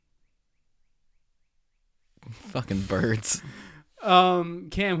Fucking birds. Cam,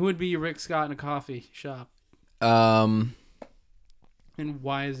 who would be your Rick Scott in a coffee shop? And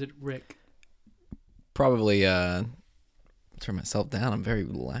why is it Rick? Probably turn myself down. I'm very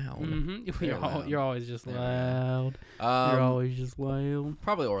loud. Mm-hmm. Very loud. You're always just Very loud. You're always just loud.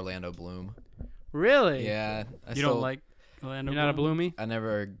 Probably Orlando Bloom. Really? Yeah. You don't like Orlando You're not a Bloom? Bloomy? I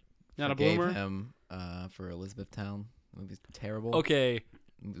never Not a forgave bloomer? him for Elizabethtown. The movie's terrible. Okay. It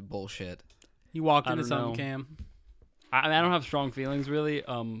was bullshit. You walked I into don't something, know. Cam. I don't have strong feelings, really.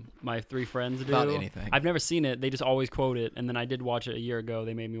 My 3 friends do. About anything. I've never seen it. They just always quote it. And then I did watch it a year ago.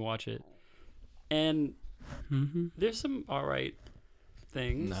 They made me watch it. And there's some all right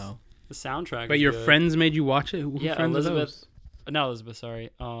things. No. The soundtrack But is your good. friends made you watch it? Who Yeah, friends are Elizabeth. those? Not Elizabeth, sorry.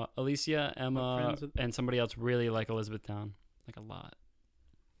 Alicia, Emma, friends with- and somebody else really like Elizabethtown. Like a lot.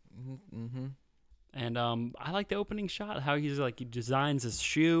 Mm-hmm. And I like the opening shot, how he's like, he designs his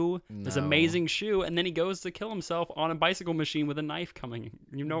shoe, this No. amazing shoe, and then he goes to kill himself on a bicycle machine with a knife coming.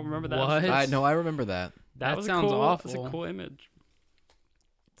 You don't remember that? What? I remember that. That was sounds a cool, awful. That's a cool image.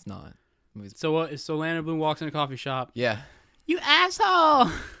 It's not. Movie's... So what? So Orlando Bloom walks in a coffee shop. Yeah. You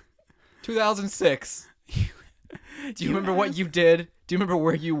asshole! 2006. Do you remember what you did? Do you remember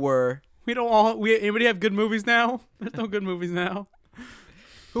where you were? Anybody have good movies now? There's no good movies now.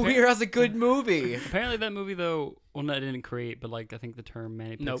 Who here has a good movie? Apparently that movie, though, well, no, it didn't create, but like I think the term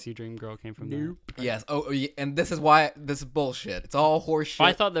Manic Pixie Dream Girl came from there. Yes. Oh, and this is why this is bullshit. It's all horseshit.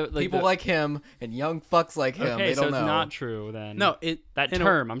 I thought that like, people like him and young fucks like him. okay, They so don't it's know. not true then. No, that in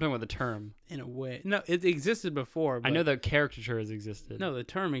term. I'm talking about the term. in a way. No, it existed before. But I know the caricature has existed. No, the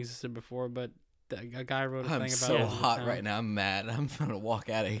term existed before, but a guy wrote a I'm thing so about it. hot right now. I'm mad. I'm gonna walk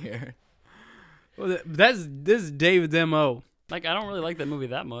out of here. Well, this is David's MO. Like I don't really like that movie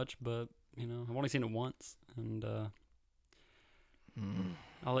that much, but you know I've only seen it once, and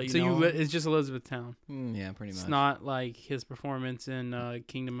I'll let you So know. it's just Elizabethtown. Yeah, pretty much. It's not like his performance in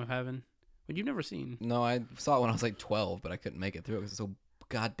Kingdom of Heaven, which you've never seen. No, I saw it when I was like 12, but I couldn't make it through. It was so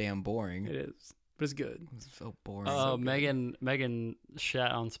goddamn boring. It is, but it's good. It was so boring. Oh, So good. Megan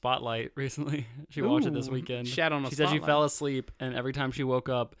shat on Spotlight recently. She watched it this Ooh, weekend. shat on a She said she Spotlight. fell asleep, and every time she woke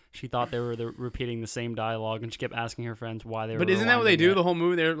up, she thought they were repeating the same dialogue, and she kept asking her friends why they were. But isn't that what they rewinding do it. the whole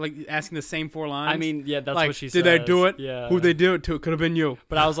movie? They're like asking the same 4 lines. I mean, yeah, that's like, what she did said. they do it? Yeah. Who'd they do it to? It could have been you.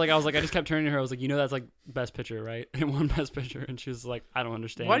 But I was like, I just kept turning to her. I was like, you know, that's like Best Picture, right? It won Best Picture, and she was like, I don't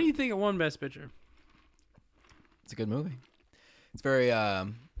understand. Why do you think it won Best Picture? It's a good movie. It's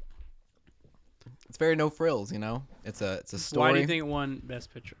very no frills, you know. It's a story. Why do you think it won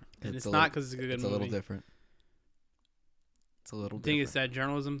Best Picture? And it's a not little- because it's a good It's movie. a little different. It's a little I think different. it's that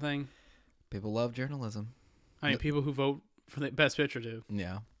journalism thing. People love journalism. I mean, No- people who vote for the Best Picture do.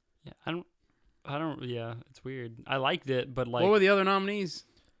 Yeah. Yeah, I don't. Yeah, it's weird. I liked it, but like What were the other nominees?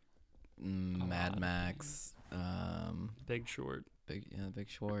 Mad Max. Big Short. Big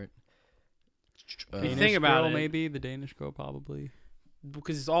Short. You Danish think about Girl, it- maybe the Danish Girl, probably.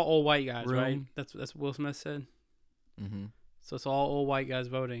 Because it's all old white guys, right? Room. That's what Will Smith said. Mm-hmm. So it's all old white guys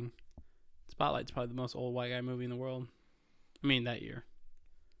voting. Spotlight's probably the most old white guy movie in the world. I mean, that year.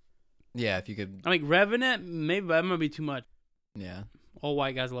 Yeah, if you could. I mean, Revenant, maybe, but that might be too much. Yeah, Old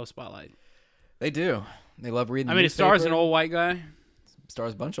white guys love Spotlight. they do. They love reading. I The mean, it stars an newspaper. old white guy.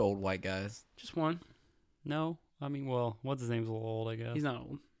 Stars a bunch of old white guys. Just one. No, I mean, well, what's his name's a little old, I guess. He's not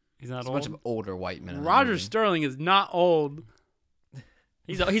old. He's not It's a old. bunch of older white men. in that Roger movie. Sterling is not old.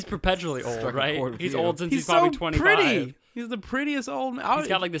 He's perpetually old, Struck a right? chord with He's you. old since He's he's probably so 25. pretty. He's the prettiest old man. He's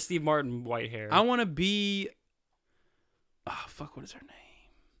got like the Steve Martin white hair. I want to be. Oh fuck! What is her name?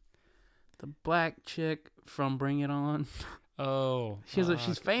 The black chick from Bring It On. She's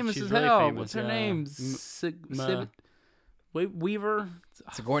famous she's as really hell. famous, What's her yeah. name? Weaver.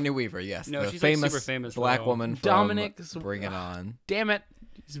 Sigourney Weaver, yes. No, the she's, like, famous super famous, black though. woman from Dominic. Bring It On. Damn it!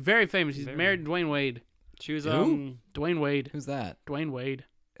 She's very famous. She's Very. married to Dwayne Wade. She was Who? Dwayne Wade. Who's that? Dwayne Wade.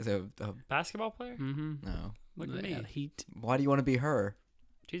 Is it a basketball player. Mm-hmm. no? Look at me. Heat. Why do you want to be her?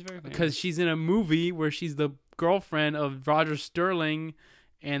 She's very famous. Because she's in a movie where she's the girlfriend of Roger Sterling,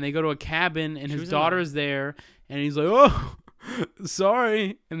 and they go to a cabin, and She his was in daughter's there, and he's like, "Oh,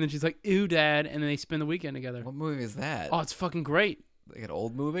 sorry," and then she's like, "Ew, Dad," and then they spend the weekend together. What movie is that? Oh, it's fucking great. Like an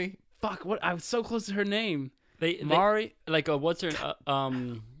old movie? Fuck, what? I was so close to her name. they Mari. like what's her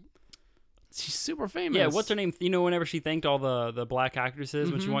She's super famous. yeah, what's her name? You know, whenever she thanked all the black actresses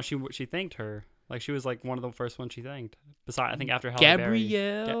when Mhm. she thanked her. Like she was like one of the first ones she thanked. Besides, I think after Halle Berry.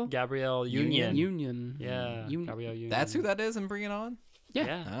 Gabrielle. Gabrielle Union. Union. Yeah, Union. Gabrielle Union. That's who that is and Bring It On?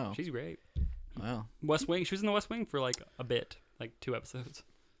 Yeah. Oh. She's great. Wow. West Wing. She was in the West Wing for like a bit, like 2 episodes.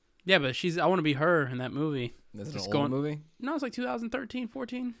 Yeah, but she's. I want to be her in that movie. Is it an Just old going- movie? No, it's like 2013,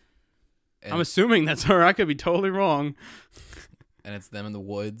 14. And, I'm assuming that's her. I could be totally wrong. and it's them in the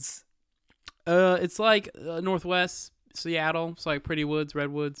woods. It's like Northwest Seattle. It's like Pretty Woods,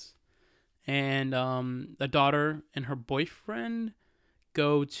 Redwoods, and the daughter and her boyfriend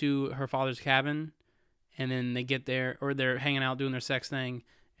go to her father's cabin, and then they get there, or they're hanging out doing their sex thing,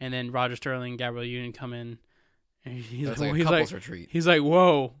 and then Roger Sterling and Gabrielle Union come in, and he's It's like, like a couples retreat. he's like,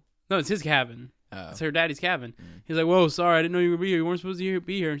 whoa, no, it's his cabin. Oh. It's her daddy's cabin. He's like, whoa, sorry, I didn't know you were be here. You weren't supposed to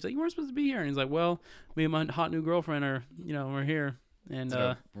be here. And she's like, you weren't supposed to be here. And he's like, well, me and my hot new girlfriend are, we're here. And Is it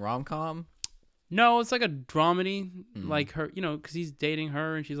a rom-com? no, it's like a dramedy, like her, because he's dating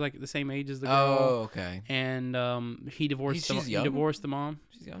her and she's like the same age as the girl. Oh, okay. And he divorced. She's He young? divorced the mom.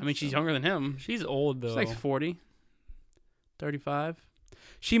 She's young. I mean, she's younger than him. She's old though. She's like 40, 35.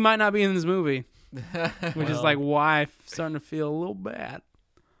 She might not be in this movie, which is Well. like why I'm starting to feel a little bad.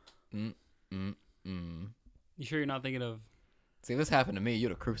 You sure you're not thinking of? See, if this happened to me, you'd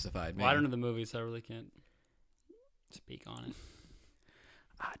have crucified me. Well, I don't know the movie, so I really can't speak on it.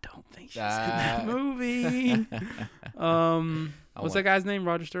 I don't think she's in that movie. What's that guy's name?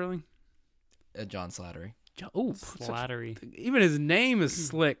 Roger Sterling. John Slattery. Oh, Slattery. even his name is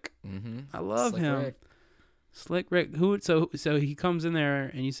Slick. Mm-hmm. I love Slick him. Rick. Slick Rick. Who? So he comes in there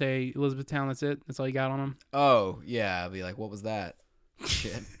and you say Elizabethtown. That's it. That's all you got on him. Oh, yeah. I'd be like, what was that?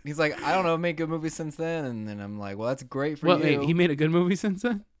 Shit. He's like, I don't know, make good movies since then. And then I'm like, well, that's great for you. Wait, he made a good movie since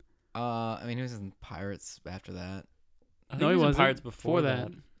then. I mean, he was in Pirates after that. I think No, he was in wasn't. Pirates before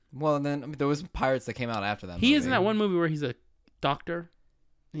that. Well, and then there was Pirates that came out after that. He is in movie. that one movie where he's a doctor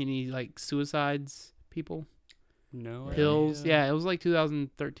and he like suicides people. No. Pills. idea. Yeah, it was like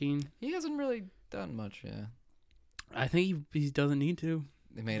 2013. He hasn't really done much, yeah. I think he doesn't need to.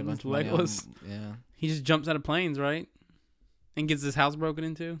 They made a He's bunch of money on, legless. yeah. He just jumps out of planes, right? And gets his house broken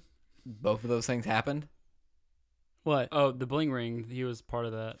into. Both of those things happened. What? Oh, the Bling Ring. He was part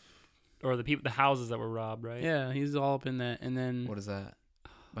of that, or the houses that were robbed, right? Yeah, he's all up in that. And then What is that? A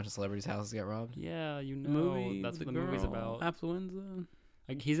bunch of celebrities' houses got robbed. Yeah, you know. the movie. That's with what the movie's girl, about. Affluenza.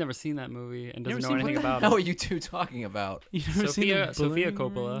 Like, he's never seen that movie and You doesn't ever know seen- anything What the about hell are it. you two talking about? You never seen the Sophia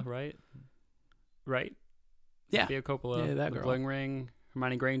Bling Coppola, Ring? right? Right. Yeah. Sophia Coppola. Yeah, that the girl. Bling Ring.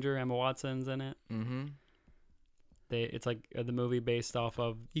 Hermione Granger, Emma Watson's in it. Mm-hmm. It's like the movie based off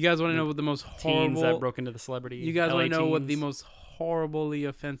of You guys want to know what the most teens that horrible? broke into the celebrity. You guys LA want to know what the teens. most horribly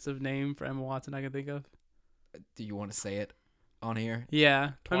offensive name for Emma Watson I can think of? Do you want to say it on here?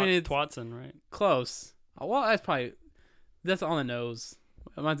 Yeah, I mean it's Twatson, right? close. Well, that's on the nose.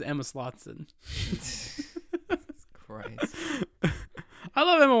 Mine's Emma Slotson. Christ. I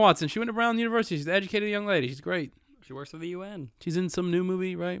love Emma Watson. She went to Brown University. She's an educated young lady. She's great. She works for the UN. She's in some new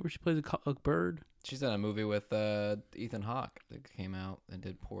movie, right, where she plays a bird. She's in a movie with Ethan Hawke that came out and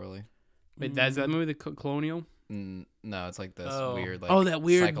did poorly. Wait, that's that movie, the Colonial? No, it's like this Oh. weird, like That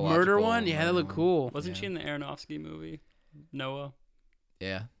weird murder psychological one. Yeah, that murder looked one. cool. Wasn't she Yeah. in the Aronofsky movie? Noah.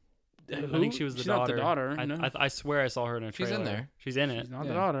 Yeah, I think she was the She's daughter. not the daughter. no. I swear I saw her in a She's trailer. in there. She's in it. She's not the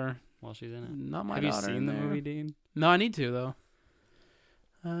Yeah. daughter. Well, she's in it. Not my Have you daughter. seen in the there. movie, Dean? No, I need to though.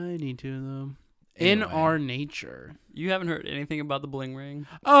 I need to though. In Anyway. Our Nature. You haven't heard anything about the Bling Ring?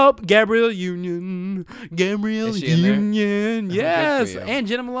 Oh, Gabrielle Union. Gabrielle Is she in there? Union. Oh, good Yes. for you. And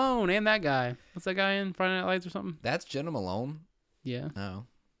Jenna Malone and that guy. What's that guy in Friday Night Lights or something? That's Jenna Malone. Yeah. No,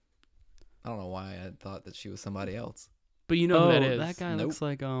 I don't know why I thought that she was somebody else. But you know who that is. That guy Nope. looks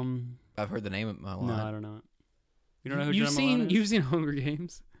like I've heard the name of a lot. No, I don't know. You don't know who You've Jenna Malone is? you've seen Hunger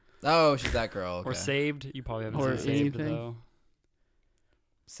Games. Oh, she's that girl. Okay. Or Saved? You probably haven't Or seen Saved anything. though.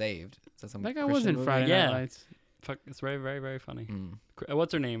 Saved. Is that some That guy Christian was in movie? Friday Yeah. Night Lights. Fuck, it's very, very, very funny. Mm.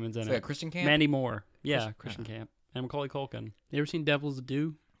 What's her name is in It's it? like a Christian camp. Mandy Moore. Yeah, Christian- Christian Camp. And Macaulay Culkin. You ever seen Devil's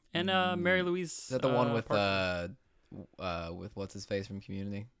Due? And Mary Louise. Is that the one with Parker. with what's his face from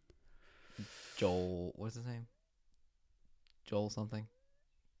Community? Joel. What's his name? Joel something.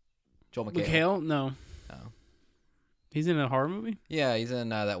 Joel McHale. Mikhail? No. Oh. He's in a horror movie? Yeah, he's in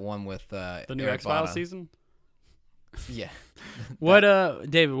that one with the new Eric X-Files Bana. season? Yeah. What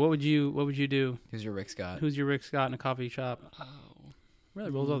David, what would you do? Who's your Rick Scott? Who's your Rick Scott in a coffee shop? Oh. Really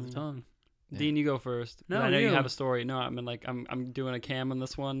rolls off the tongue. Yeah. Dean, you go first. 'Cause No, I know you you. have a story. No, I mean, like, I'm doing a cam on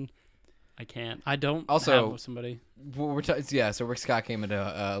this one. I can't. I don't Also- have somebody. Well, so Rick Scott came into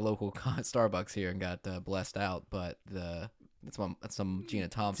a local Starbucks here and got blessed out, but that's some Gina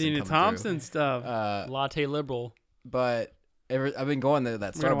Thompson. Gina coming Thompson stuff. through. Latte liberal. But I've been going to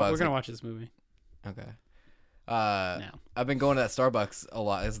that We're Starbucks. gonna watch this movie. Okay. now. I've been going to that Starbucks a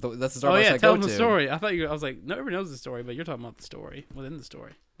lot. That's the Starbucks Oh yeah, I tell go them to. the story. I thought I was like, no, everybody knows the story, but you're talking about the story within the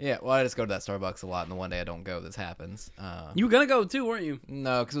story. Yeah, well, I just go to that Starbucks a lot, and the one day I don't go, this happens. You were gonna go too, weren't you?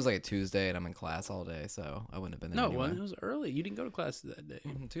 No, because it was like a Tuesday, and I'm in class all day, so I wouldn't have been there No, anyway. it was early. You didn't go to class that day.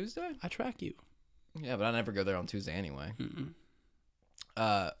 Tuesday? I track you. Yeah, but I never go there on Tuesday anyway. Mm-mm.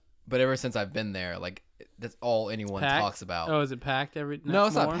 But ever since I've been there, like, that's all anyone Packed? talks about. Oh, is it packed every? No,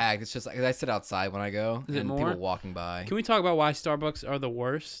 it's more? not packed. It's just like I sit outside when I go, Is it and more? people walking by. Can we talk about why Starbucks are the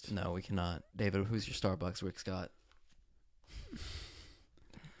worst? No, we cannot. David, who's your Starbucks? Rick Scott.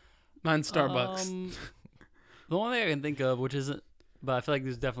 Mine's Starbucks. The one thing I can think of, which isn't, but I feel like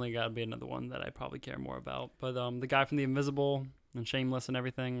there's definitely got to be another one that I probably care more about. But the guy from The Invisible and Shameless and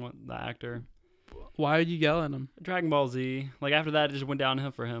everything, the actor, Why would you yell at him? Dragon Ball Z. Like after that, it just went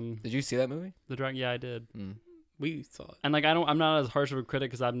downhill for him. Did you see that movie? Yeah, I did. We saw it. And like I'm not as harsh of a critic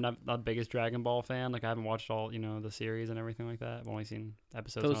because I'm not the biggest Dragon Ball fan. Like I haven't watched all the series and everything like that. I've only seen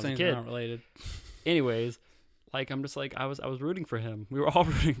episodes Those when I was a things kid. are not related. Anyways, like I'm just like I was rooting for him. We were all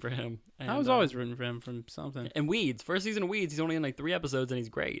rooting for him. And, I was always rooting for him from something. And Weeds, first season of Weeds, he's only in like 3 episodes and he's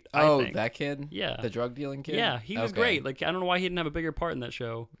great. Oh, I think. that kid? Yeah. The drug dealing kid? Yeah, he was Okay. great. Like I don't know why he didn't have a bigger part in that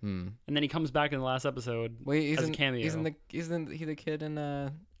show. Hmm. And then he comes back in the last episode. Wait, as a cameo. Isn't he the kid in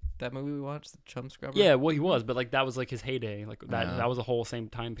that movie we watched, the Chum Scrubber? Yeah, well he was, but like that was like his heyday. Like that Yeah. that was the whole same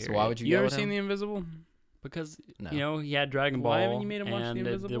time period. So why would you You yell ever at seen him? The Invisible? Because No. he had Dragon Ball. Why haven't you made him watch The and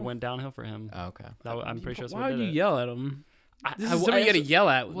Invisible? it went downhill for him. Oh, okay. I'm pretty sure that's Why what would did you it. yell at him? This is I- somebody you I- gotta yell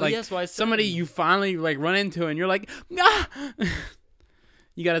at. Well, like yes, well, I said- somebody you finally like run into and you're like, ah!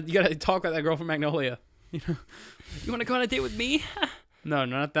 you gotta talk like that girl from Magnolia. You want to go on a date with me? No,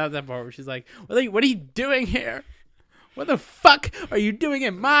 not that part where she's like, what are you doing here? What the fuck are you doing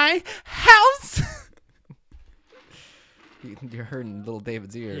in my house? You're hurting little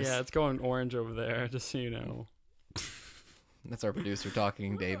David's ears. Yeah, it's going orange over there, just so you know. That's our producer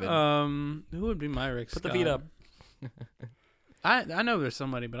talking, David. Who would be my Rick Put the Scott? feet up. I know there's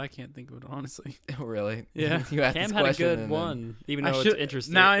somebody, but I can't think of it honestly. Really? Yeah. You asked Cam this had a question good and then- one, even I though should- it's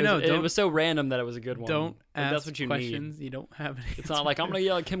interesting. now I It know, was- It don't- was so random that it was a good one. Don't Like, ask that's what you questions need. you don't have an It's not like I'm gonna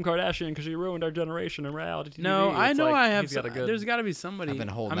yell at Kim Kardashian because she ruined our generation in reality TV. No, I It's know like, I have. he's got a good. There's got to be somebody. I've been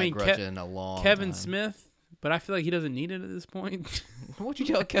holding I mean, that grudge in a long Kevin time. Smith, but I feel like he doesn't need it at this point. What'd you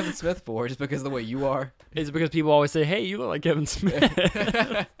yell at Kevin Smith for? Just because of the way you are? It's because people always say, "Hey, you look like Kevin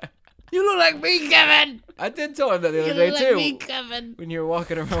Smith." You look like me, Kevin. I did tell him that the other day too. me, Kevin. When you were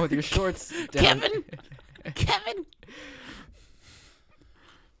walking around with your shorts down. Kevin. Kevin. I'm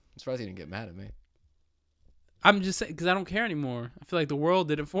surprised he didn't get mad at me. I'm just saying because I don't care anymore. I feel like the world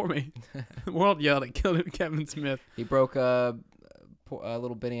did it for me. The world yelled at Kevin Smith. He broke little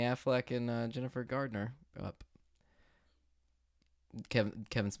Benny Affleck and Jennifer Gardner up.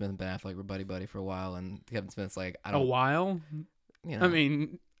 Kevin Smith and Ben Affleck were buddy for a while, and Kevin Smith's like, I A don't. while. You know, I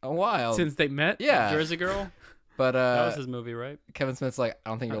mean, a while. since they met. Yeah. Jersey Girl. But That was his movie, right? Kevin Smith's like, I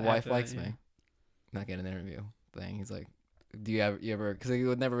don't think your Oh, wife after that, likes yeah. me. Not getting an interview thing. He's like, do you ever? Because he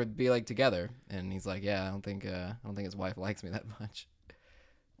would never be like together, and he's like, yeah, I don't think his wife likes me that much.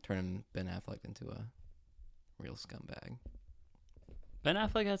 Turning Ben Affleck into a real scumbag. Ben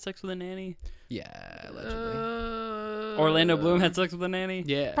Affleck had sex with a nanny. Yeah, allegedly. Orlando Bloom had sex with a nanny.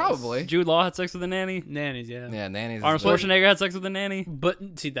 Yeah. Probably. Jude Law had sex with a nanny. Nannies, yeah. Yeah, nannies. Arnold Schwarzenegger had sex with a nanny. But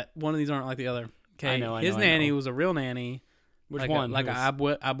see that one of these aren't like the other. Okay. I know, His I nanny know. was a real nanny. Which like one? Like Who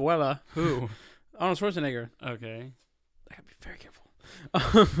a abuela. Who? Arnold Schwarzenegger. Okay. I gotta be very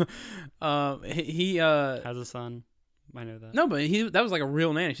careful. He Has a son. I know that. no, but that was like a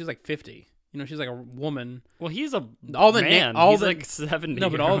real nanny. She's like 50. You know, she's like a woman. Well, he's a All the man. all he's the like 70. no,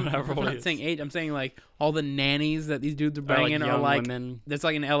 but or all whatever I'm it not is. saying age. I'm saying like all the nannies that these dudes are Or, like, banging are young like women. that's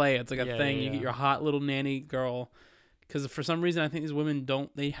like in LA. It's like a Yeah, thing. yeah, You get yeah. your hot little nanny girl. Because for some reason, I think these women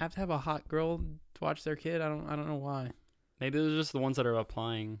don't. They have to have a hot girl to watch their kid. I don't know why. Maybe those are just the ones that are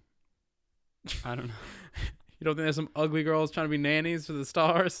applying. I don't know. You don't think there's some ugly girls trying to be nannies for the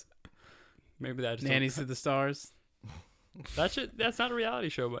stars? Maybe that just Nannies to the stars. That's not a reality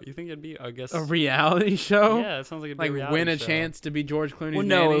show, but you think it'd be? I guess. A reality show? Yeah, it sounds like it'd be Like a reality win a show. chance to be George Clooney's Well,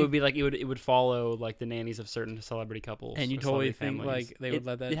 no, nanny? it would be like it would follow like the nannies of certain celebrity couples. And you or totally celebrity think, families. like, they would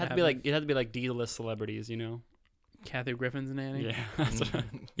let that It had to happen? be like it had to be like D-list celebrities, you know? Kathy Griffin's nanny? Yeah. That's what I-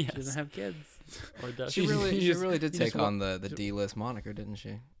 She yes. doesn't have kids. Or does She she? really, you she just- really did you take just wa- on the D-list moniker, didn't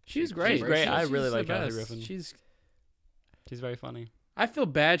she? She's great. She's great. I really the like Kathy best. Griffin. She's. She's very funny. I feel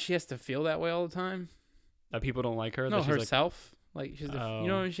bad she has to feel that way all the time. That people don't like her. No, that she's herself. Like she's, Oh. you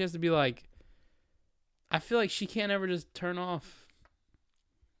know, she has to be like. I feel like she can't ever just turn off.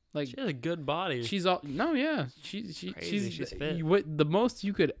 Like She has a good body. she's all no, yeah, Crazy, she's she's fit. what the most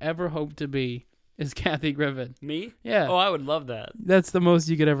you could ever hope to be is Kathy Griffin. Me? Yeah. Oh, I would love that. That's the most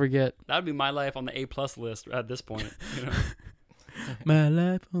you could ever get. That would be my life on the A+ list at this point. You know? My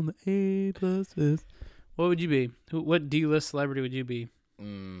life on the A+ list. What would you be? What D-list celebrity would you be?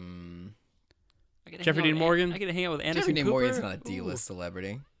 Jeffrey Dean Morgan? I get to hang out with Anderson Jeffrey Dean Cooper. Morgan's not a Ooh. D-list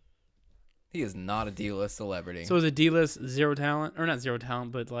celebrity. He is not a D-list celebrity. So is a D-list zero talent? Or not zero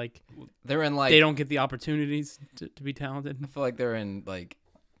talent, but like they're in like they don't get the opportunities to be talented. I feel like they're in like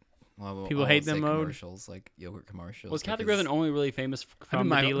People I hate won't them say mode? commercials, like yogurt commercials. Was Kathy because Griffin only really famous from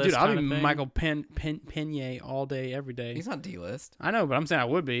the Michael, D-list dude, I'll kind be of thing? Michael Pena all day, every day. He's not D-list. I know, but I'm saying I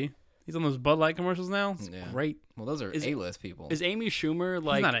would be. He's on those Bud Light commercials now. It's Yeah. great. Well, those are Is- A-list people. Is Amy Schumer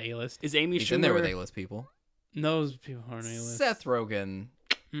like? He's not an A-list. Is Amy He's Schumer in there with A-list people. Those people aren't A-list. Seth Rogen.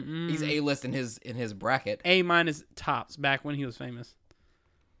 He's A-list in his bracket. A- tops back when he was famous.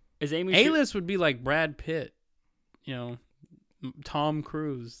 Is Amy A-list would be like Brad Pitt, you know, Tom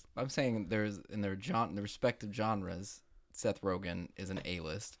Cruise. I'm saying there's in their the respective genres. Seth Rogen is an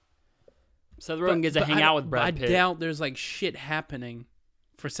A-list. Seth Rogen gets to But hang I- out with but Brad Pitt. I doubt there's like shit happening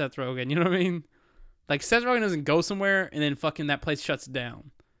for Seth Rogen. You know what I mean? Like Seth Rogen doesn't go somewhere and then fucking that place shuts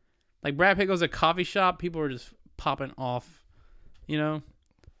down. Like Brad Pitt goes to a coffee shop, people are just popping off. You know?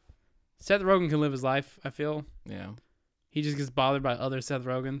 Seth Rogen can live his life, I feel. Yeah, He just gets bothered by other Seth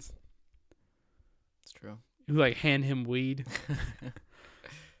Rogens it's true. who like hand him weed.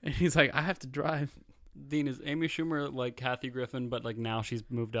 And he's like, I have to drive. Dean, is Amy Schumer like Kathy Griffin, but like now she's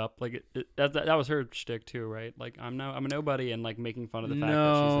moved up? Like that was her shtick too, right? Like I'm a nobody and like making fun of the fact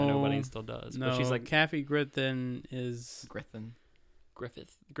that she's a nobody and still does. No, But she's like Kathy Griffin is Griffin,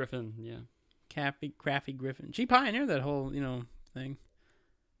 yeah. Kathy Griffin. She pioneered that whole, you know, thing.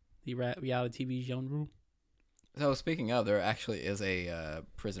 The reality TV genre. So speaking of, there actually is a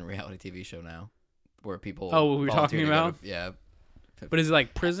prison reality TV show now, where people. Oh, what we were volunteer talking to go to- about? yeah, But is it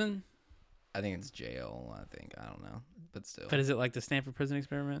like prison? I think it's jail. I don't know, but still. But is it like the Stanford Prison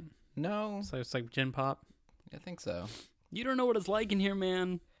Experiment? No, So it's like Gen Pop. I think so. You don't know what it's like in here,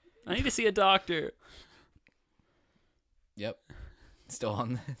 man. I need to see a doctor. Yep. Still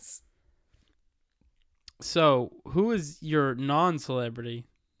on this. So who is your non-celebrity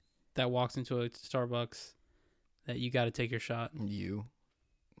that walks into a Starbucks that you got to take your shot? You.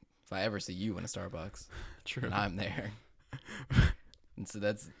 If I ever see you in a Starbucks, True. and I'm there. And so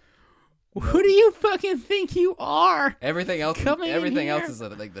that's Who do you fucking think you are? everything else. Coming in Everything else here. is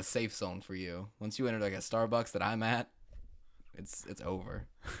like the safe zone for you. Once you enter like a Starbucks that I'm at, it's over.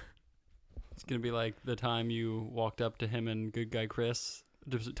 It's gonna be like the time you walked up to him and Good Guy Chris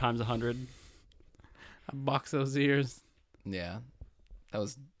just times 100. I box those ears. Yeah, that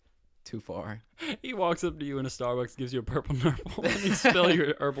was too far. He walks up to you in a Starbucks, gives you a purple nurple, and you spill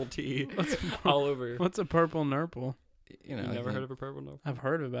your herbal tea all over. What's a purple nurple? You know, You never heard of a purple nurple? I've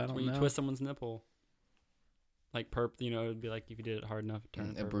heard of it. I don't When you know. twist someone's nipple. Like perp, you know, it'd be like if you did it hard enough, it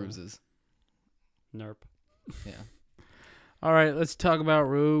turned it purple. bruises. Nerp. Yeah. All right, let's talk about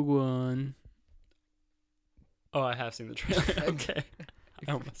Rogue One. Oh, I have seen the trailer. Okay.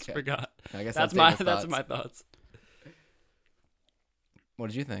 I almost Okay. forgot. I guess That's David's that's thoughts. my thoughts. What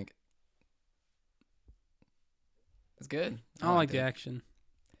did you think? It's good. I don't like liked the it. action.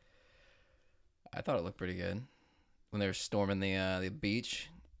 I thought it looked pretty good when they were storming the beach.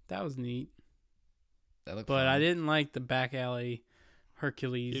 That was neat. That looked. But fun. I didn't like the back alley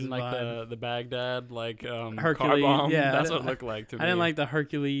Hercules You didn't like vibe. the Baghdad like car Hercules, bomb. yeah, I That's didn't what it looked like to me. I didn't like the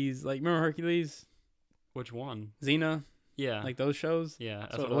Hercules. Like, remember Hercules? Which one? Xena? Yeah. Like those shows? yeah.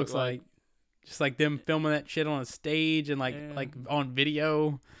 That's what it looks like. Just like them filming that shit on a stage and like Yeah. like on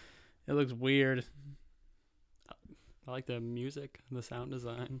video. It looks weird. I like the music, the sound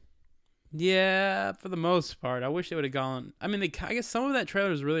design. Yeah, for the most part. I wish they would have gone. I mean, I guess some of that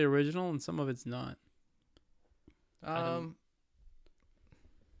trailer is really original and some of it's not.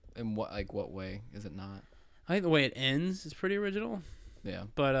 In what way is it not? I think the way it ends is pretty original. Yeah.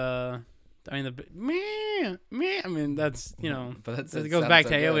 But I mean meh. I mean that's But that's it goes back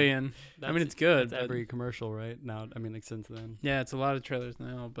to Alien. I mean it's good. It's But every commercial right now. I mean, like since then. yeah, it's a lot of trailers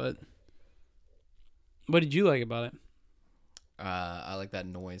now. But what did you like about it? I like that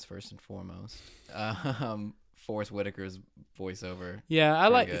noise first and foremost. Forrest Whitaker's voiceover. Yeah, I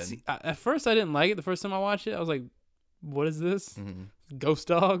Pretty like. good. See, at first, I didn't like it. The first time I watched it, I was like, "What is this? Mm-hmm. Ghost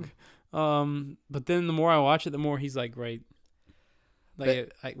dog?" But then the more I watch it, the more he's like great.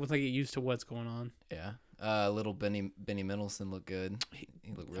 Like once I get used to what's going on. Yeah. Little Benny Middleton looked good. He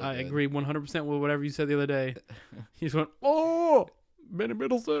looked really I good. agree 100% with whatever you said the other day. He just went, "Oh, Benny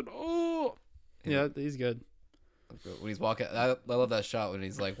Middleton, oh." Yeah, he's good. When he's walking, I love that shot when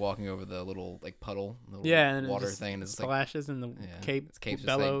he's like walking over the little like puddle, the little Yeah, and water it just thing, and it's like splashes and the yeah, cape his cape's just,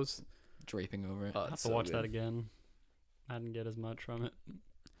 like, bellows. draping over it. Oh, I have it's to so watch good. that again. I didn't get as much from it.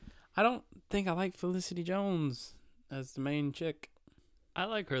 I don't think I like Felicity Jones as the main chick. I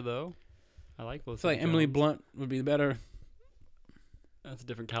like her though. I like I Felicity feel like Emily Jones. Blunt would be better. That's a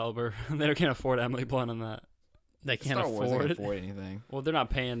different caliber. They can't afford Emily Blunt on that. They can't Star Wars afford can't it. afford anything. Well, they're not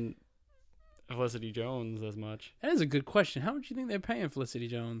paying Felicity Jones as much. That is a good question. How much do you think they're paying Felicity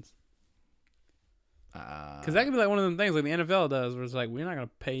Jones? Because Because that could be like one of them things like the NFL does, where it's like, we're not gonna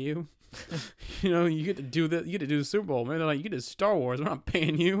pay you. You get to do the the Super Bowl. Maybe they're like, you get to do Star Wars. We're not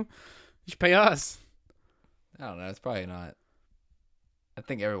paying you. You should pay us. I don't know. It's probably not. I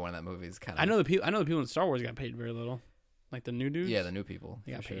think everyone in that movie is kind of. I know the people in Star Wars got paid very little, like the new dudes. Yeah, the new people.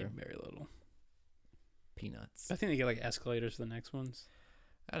 they got for paid sure. very little. Peanuts. I think they get like escalators for the next ones.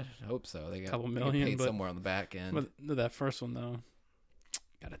 I hope so. They got Couple they get million, paid but- somewhere on the back end. But that first one though,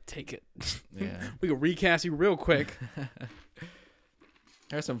 gotta take it. Yeah. We can recast you real quick.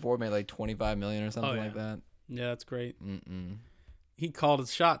 Harrison Ford made like 25 million or something yeah. like that. Yeah, that's great. Mm-mm. He called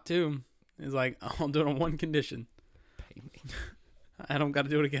his shot too. He's like, I'll do it on one condition. Pay me. I don't got to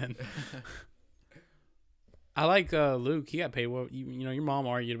do it again. I like Luke. He got paid. What you know? Your mom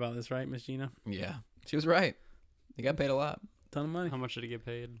argued about this, right, Miss Gina? Yeah, she was right. He got paid a lot. Ton of money, How much did he get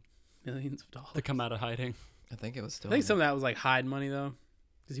paid millions of dollars. to come out of hiding? I think it was still. I think some of that was like hide money though,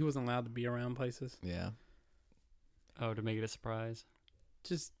 because he wasn't allowed to be around places. Yeah. Oh, to make it a surprise.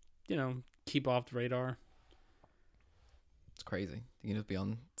 Just keep off the radar. It's crazy. You can just be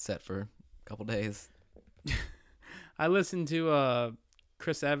on set for a couple days. I listened to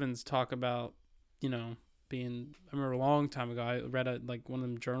Chris Evans talk about being. I remember a long time ago. I read one of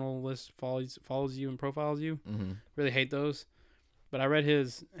them journalists follows you and profiles you. Mm-hmm. Really hate those, but I read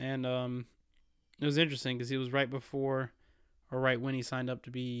his and it was interesting because he was right before or right when he signed up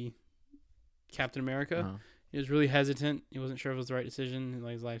to be Captain America. Uh-huh. He was really hesitant. He wasn't sure if it was the right decision.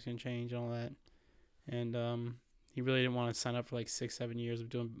 Like his life's gonna change and all that, and he really didn't want to sign up for like 6-7 years of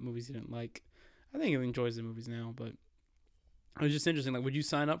doing movies he didn't like. I think he enjoys the movies now, but it was just interesting. Like, would you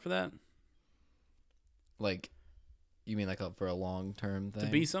sign up for that Like, you mean like for a long term thing? to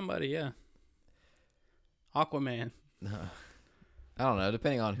be somebody? Yeah, Aquaman. I don't know.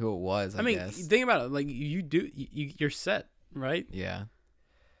 Depending on who it was, I mean, guess. think about it. Like, you're set, right? Yeah.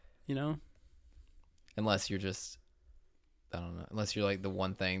 You know. Unless you're just, I don't know. Unless you're like the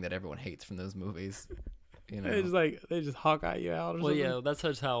one thing that everyone hates from those movies. You know. They just Hawkeye you out or Well, something. yeah,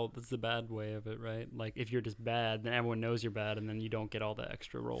 that's the bad way of it, right? Like if you're just bad, then everyone knows you're bad, and then you don't get all the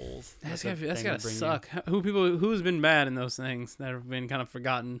extra roles. That's the gotta thing gotta bring you. suck. Who's been bad in those things that have been kind of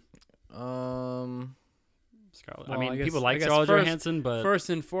forgotten? Scarlett. Well, I mean, I guess- people I like guess Scarlett first- Johansson, but First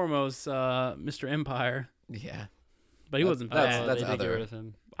and foremost, Mr. Empire, Yeah. but he wasn't bad. that's they did get other- rid of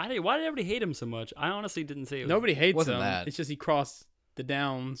him. Why did everybody hate him so much? I honestly didn't say it. Nobody hates wasn't him. that. It's just he crossed the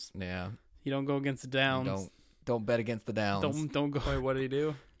downs. Yeah. You don't go against the downs. Don't bet against the downs. Don't go. Wait, what did he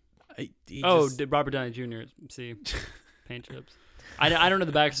do? He Oh, just- did Robert Downey Jr. see paint chips? I don't know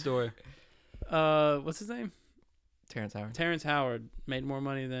the backstory. what's his name? Terrence Howard. Terrence Howard made more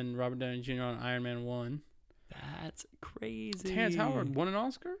money than Robert Downey Jr. on Iron Man 1. That's crazy. Terrence Howard won an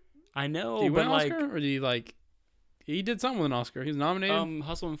Oscar? I Did know, he win but an like Oscar? Or did he like... He did something with an Oscar. He was nominated.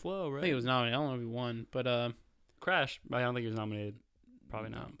 Hustle and Flow, I right? think he was nominated. I don't know if he won, but... Crash. I don't think he was nominated. Probably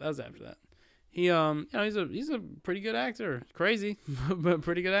No, not. that was after that. He he's a pretty good actor. Crazy, but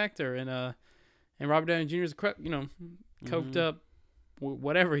pretty good actor. And Robert Downey Jr. is coked Mhm. up,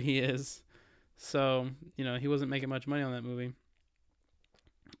 whatever he is. So he wasn't making much money on that movie.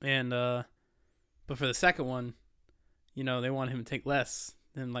 And but for the second one, they wanted him to take less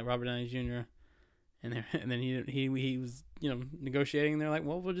than like Robert Downey Jr. And then he was negotiating. And they're like,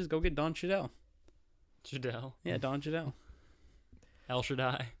 well, we'll just go get Don Cheadle. Jadel. Yeah, Don Cheadle. El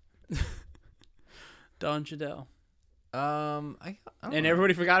Shaddai. Don Cheadle. I don't And know.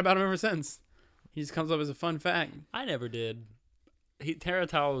 everybody forgot about him ever since. He just comes up as a fun fact. I never did.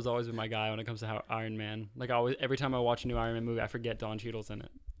 Terrence Howard was always been my guy when it comes to Iron Man. Like every time I watch a new Iron Man movie, I forget Don Cheadle's in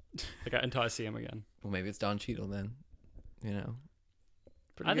it. Until I see him again. Well, maybe it's Don Cheadle then. You know.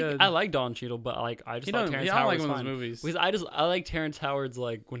 Pretty I think good. I like Don Cheadle, but I just He thought don't, Terrence I don't Howard like was one of fine. those movies. Because I like Terrence Howard's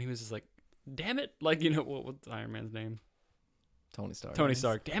like when he was just like, damn it, like what's Iron Man's name? Tony Stark. Tony right?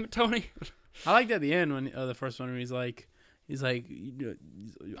 Stark. Damn it, Tony. I liked at the end when the first one where he's like, I need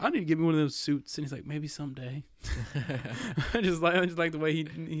to get me one of those suits, and he's like, maybe someday. I just like the way he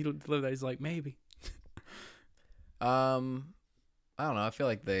delivered that. He's like, maybe. I don't know. I feel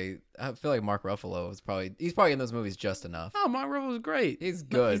like Mark Ruffalo is he's probably in those movies just enough. Oh, Mark Ruffalo's great. He's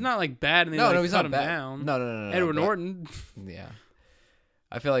good. He's not like bad, and they no, he's he's not him bad. down. No. Edward but- Norton, Yeah.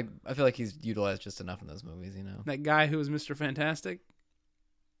 I feel like he's utilized just enough in those movies. You know. that guy who was Mr. Fantastic.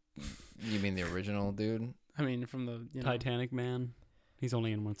 You mean the original dude? I mean, from the Titanic man. He's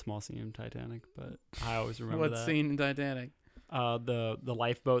only in one small scene in Titanic, but I always remember what that. scene in Titanic? The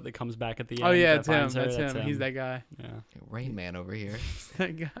lifeboat that comes back at the end. Oh yeah, that it's him. finds her, That's him. He's that guy. Yeah. Rain Man over here.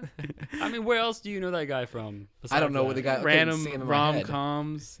 That guy. I mean, where else do you know that guy from? I don't know besides what the that? guy. Random see him in my head.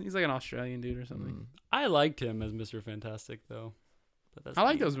 rom-coms. He's like an Australian dude or something. Mm. I liked him as Mr. Fantastic though. But that's I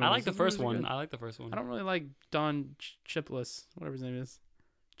like me. those I like movies. the Those first movies are one. good. I like the first one. I don't really like Don Chipless, whatever his name is.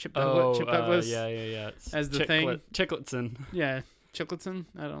 Chip Oh, Douglas. yeah. As the Thing. Chicklitson. Yeah, Chicklitson.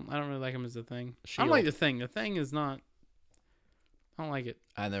 I don't really like him as the Thing. I Shield. don't like the Thing. The Thing is not. I don't like it.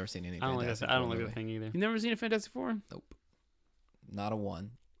 I've never seen any. I don't like Fantastic that. I don't Four like the movie. Thing either. You never seen a Fantastic Four? Not a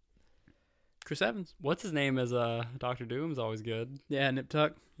one. Chris Evans. What's his name as Doctor Doom's always good. Yeah, Nip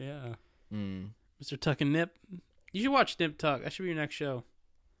Tuck. Yeah. Mm. Mr. Tuck and Nip. You should watch Nip Tuck. That should be your next show.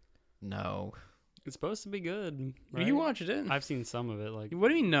 No. It's supposed to be good. Right? Right? You watch it. I've seen some of it. Like, What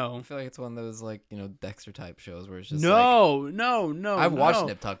do you I know? feel like it's one of those like Dexter type shows where it's just No. I've watched no.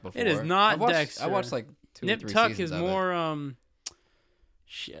 Nip Tuck before. It is not I've watched, Dexter. I watched like 2 Nip or 3 Tuck seasons is of it. more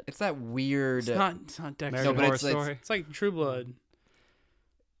shit. It's that weird. It's not Dexter. American No, but Horror it's- Story. It's like True Blood.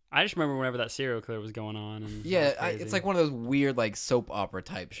 I just remember whenever that serial killer was going on. And Yeah, that was it's crazy. like one of those weird like soap opera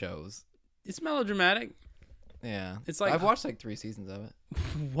type shows. It's melodramatic. Yeah, It's like- I've watched like 3 seasons of it.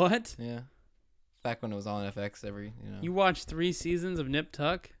 What? Yeah, back when it was on FX every You watched 3 seasons of Nip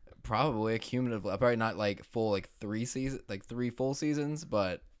Tuck? probably a cumulative. Probably not like full like 3 seasons, like 3 full seasons,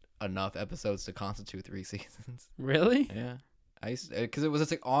 but enough episodes to constitute 3 seasons. Really? Yeah, I used because it was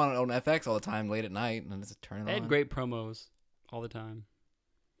just like on FX all the time late at night, and I just turn it They on. had great promos all the time.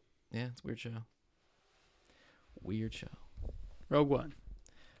 Yeah, it's a weird show. Weird show. Rogue One.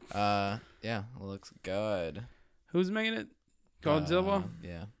 Yeah, looks good. Who's making it? Godzilla?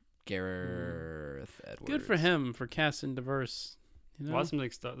 Yeah, Gareth Edwards. Good for him for casting diverse. You know? Watch some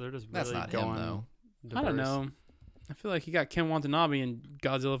like stuff. They're just really That's not going him though. I don't diverse. know. I feel like he got Ken Watanabe in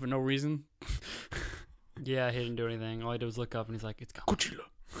Godzilla for no reason. Yeah, he didn't do anything. All he did was look up and he's like, "It's Godzilla."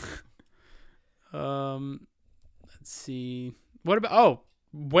 Let's see. What about? Oh,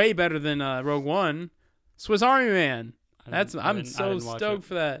 way better than Rogue One. Swiss Army Man. I'm so stoked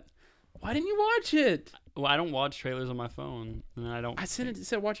for that. Why didn't you watch it? Well, I don't watch trailers on my phone, and I don't. I said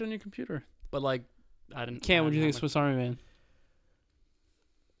watch it on your computer. But like, I didn't. Cam, I what do you think didn't of Swiss Army Man?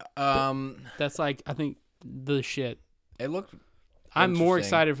 That's like I think the shit. It looked. I'm more Interesting.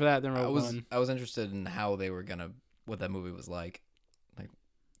 excited for that than Rogue One. I was interested in how they were gonna what that movie was like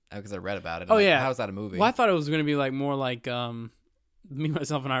because I read about it. Oh, I'm like, yeah. how's that a movie? Well, I thought it was gonna be like more like Me,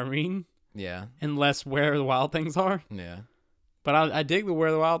 Myself, and Irene, Yeah, and less Where the Wild Things Are. yeah. But I dig the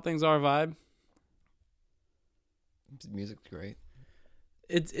Where the Wild Things Are vibe. Music's great.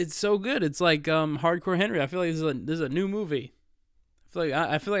 It's so good. It's like Hardcore Henry. I feel like this is a new movie.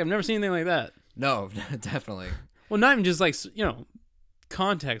 I feel like I've never seen anything like that. No, definitely. Well, not even just like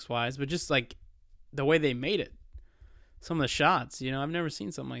context wise, but just like the way they made it. Some of the shots, I've never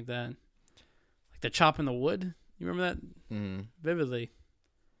seen something like that. Like the chop in the wood. You remember that Mm. vividly?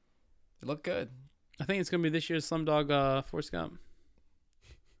 It looked good. I think it's gonna be this year's Slumdog Forrest Gump.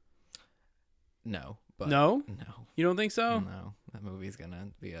 No, but No, no, you don't think so? no. That movie's gonna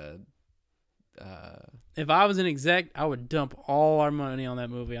be a. If I was an exec, I would dump all our money on that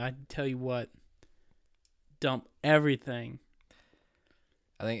movie. I tell you what, dump everything.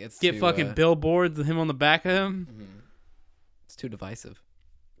 I think it's Get too, fucking billboards with him on the back of him. mhm. It's too divisive.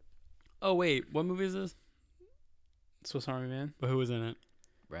 Oh wait, what movie is this? Swiss Army Man. But who was in it?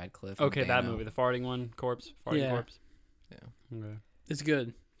 Radcliffe. and Okay, that Dano. movie, the farting one, corpse, farting Yeah. corpse. Yeah. Okay. It's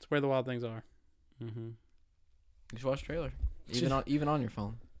good. It's Where the Wild Things Are. Mm-hmm. You should watch the trailer. Even on your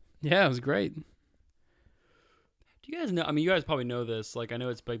phone. Yeah, it was great. Do you guys know? I mean, you guys probably know this. Like, I know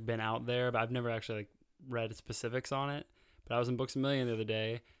it's like been out there, but I've never actually like read specifics on it. But I was in Books a Million the other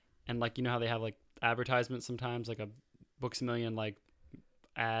day, and like how they have like advertisements sometimes, like a Books a Million like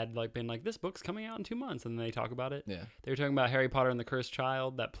ad, like being like this book's coming out in 2 months, and then they talk about it. Yeah. They were talking about Harry Potter and the Cursed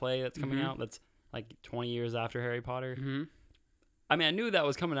Child, that play that's coming Mhm. out. That's like 20 years after Harry Potter. Mm-hmm. I mean, I knew that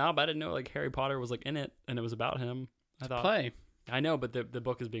was coming out, but I didn't know like Harry Potter was like in it, and it was about him. I thought. Play. I know, but the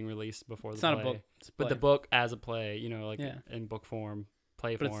book is being released before It's the not play. a book. It's a But play. the book as a play, like Yeah. in book form,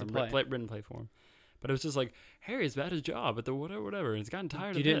 play But it's form, the play. written play form. But it was just like Harry's bad at his job at the whatever, and he's gotten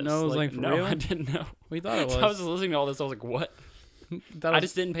tired You of didn't this. know it was, like, for no, real? I didn't know. We thought it was. So I was just listening to all this. I was like, what? That I was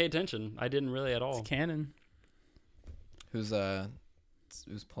just didn't pay attention. I didn't really at all. it's canon. Who's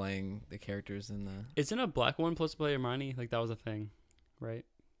playing the characters in the? Isn't a black one supposed to play Hermione? Like that was a thing, right?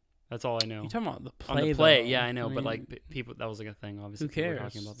 That's all I know. You talking about the On play? the play, though. yeah, I know, but mean, like people, that was like a thing. Obviously, who people were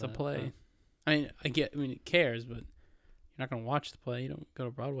cares? talking about It's a that. play. I mean, it cares, but you're You're not gonna watch the play. You don't go to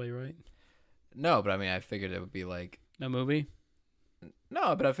Broadway, right? No, but I mean, I figured it would be like A movie.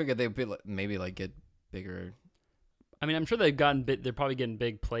 no, but I figured they'd be like, maybe like get bigger. I mean, I'm sure they've gotten they're probably getting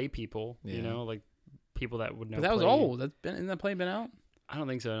big play people. You Yeah. know, like people that would know. But that was play. old. Isn't that play been out? I don't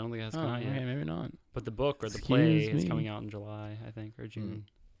think so. I don't think that's come out okay, yet. maybe not. But the book or the Excuse play is me. coming out in July, I think, or June.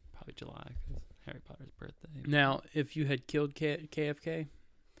 Probably July because Harry Potter's birthday. Now, if you had killed KFK,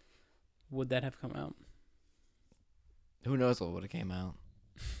 would that have come out? Who knows what would have came out?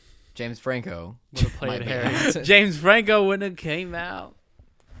 James Franco Would have played might be Harry. out. James Franco wouldn't have came out.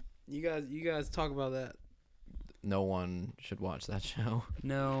 You guys talk about that. No one should watch that show.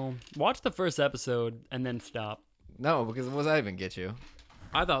 No, watch the first episode and then stop. No, because what does that even get you?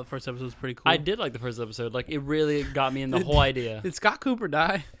 I thought the first episode was pretty cool. I did like the first episode. Like it really got me in the whole idea. Did Scott Cooper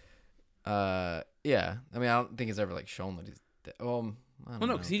die? Yeah. I mean, I don't think it's ever like shown that he's dead. I don't Well, no,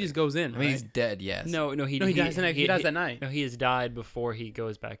 know because he if just it- goes in. I mean, right? he's dead. Yes. No, he dies the next. He dies that night. No, he has died before he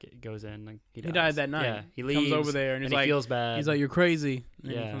goes back. Goes in. Like he He dies. died that night. Yeah, he Comes leaves over there and he's he like- feels bad. He's like, "You're crazy."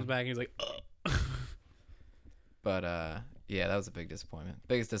 And then Yeah. he comes back and he's like, "Ugh." But yeah, that was a big disappointment.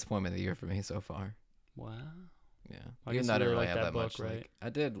 Biggest disappointment of the year for me so far. wow. Yeah. I Even guess though I you didn't really really like have that that book, much. right? Like, I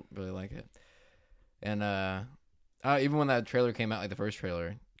did really like it. And even when that trailer came out, like the first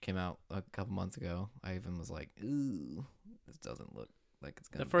trailer came out a couple months ago, I even was like, "Ooh, this doesn't look like it's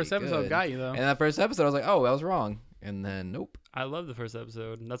gonna." The first be episode good. got you though. And that first episode, I was like, "Oh, I was wrong." And then nope. I love the first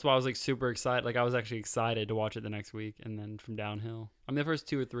episode. And that's why I was like super excited. Like I was actually excited to watch it the next week, and then from downhill. I mean, the first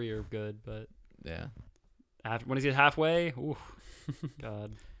 2 or 3 are good, but Yeah. after when he gets halfway, ooh,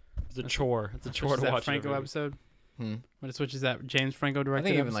 God, it's a chore. It's a chore to that watch. Franco every week. episode. Hmm. When it switches that James Franco I directed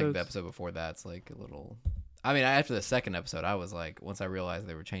think even episodes. like the episode before that's like a little. I mean, after the second episode, I was like, once I realized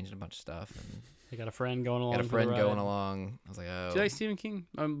they were changing a bunch of stuff and They got a friend going along. got a for the friend going ride. along, I was like, oh, Do you like Stephen King?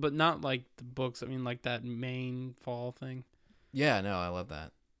 But not like the books. I mean, like that main fall thing, yeah, no, I love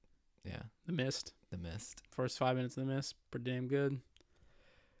that. Yeah, The Mist. The Mist. First 5 minutes of The Mist, pretty damn good.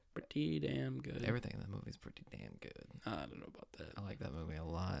 Pretty damn good. Everything in that movie is pretty damn good. I don't know about that. I like that movie a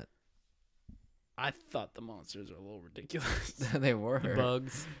lot. I thought the monsters were a little ridiculous. They were. The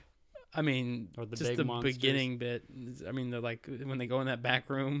bugs. I mean, Or the just big the monsters. beginning bit. I mean, they're like when they go in that back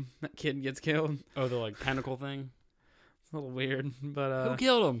room, that kid gets killed. Oh, the like tentacle thing. It's a little weird, but Who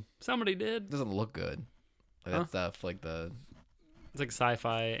killed him? Somebody did. It doesn't look good. Like Huh? that stuff, like the, It's like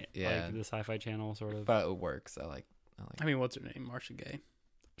sci-fi. Yeah. Like the sci-fi channel sort of. but it works. I like. I mean, what's her name? Marsha Gay.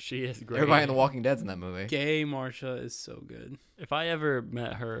 She is great. Everybody in The Walking Dead's in that movie. Gay Marsha is so good. If I ever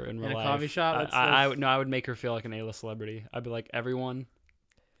met her in real In a life, coffee shop? I would no, I would make her feel like an A-list celebrity. I'd be like, everyone,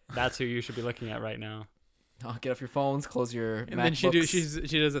 that's who you should be looking at right now. Oh, get off your phones. Close your. And then she MacBooks.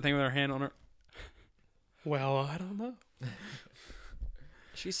 does the thing with her hand on her. Well, I don't know.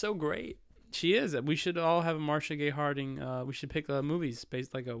 She's so great. She is. We should all have a Marsha Gay Harding. We should pick movies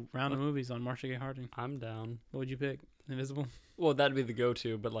based like a round of movies on Marsha Gay Harding. I'm down. What would you pick? Invisible, Well, that'd be the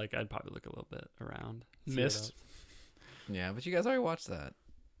go-to, but like I'd probably look a little bit around. see what Mist. else. Yeah, but you guys already watched that.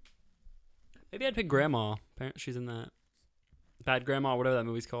 Maybe I'd pick Grandma. Apparently, she's in that. Bad Grandma, whatever that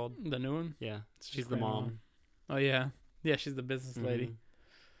movie's called. the new one. Yeah, It's she's just the Grandma. mom. Oh yeah, yeah. She's the business lady. Mhm.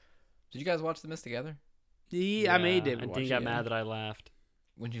 Did you guys watch The Mist together? Yeah, I made David And watch Dean it, got yeah. mad that I laughed.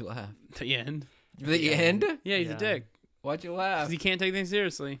 When'd you laugh? The end. The Yeah. end? Yeah, he's Yeah. a dick. Why'd you 'Cause laugh? he can't take things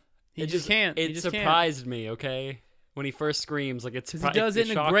seriously. He It just can't. He It just can't. surprised me. Okay, when he first screams, like it's. 'Cause he does it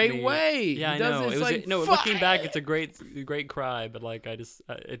in a great way. Yeah, He I does know. It's It was like, no. "Fuck!" Looking back, it's a great cry. But like, I just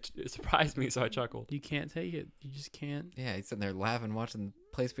it surprised me, so I chuckled. You can't take it. You just can't. Yeah, he's sitting there laughing, watching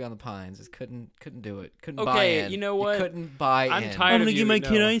Place Beyond the Pines. Just couldn't do it. Couldn't Okay, buy in. you know what? He couldn't buy I'm in. tired of you.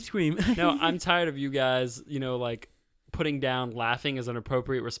 No. ice cream. No, I'm tired of you guys. Like putting down laughing as an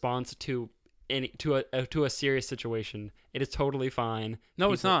appropriate response to a serious situation. It is totally fine.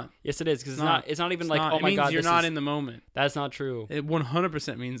 No, it's People- not. Yes, it is because It's not. It's not even It's like not. oh It my means god, you're this not is- in the moment. That's not true. It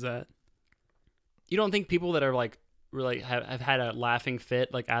 100% means that. You don't think people that are like really have had a laughing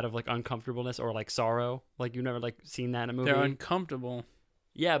fit like out of like uncomfortableness or like sorrow, like you've never like seen that in a movie? They're uncomfortable,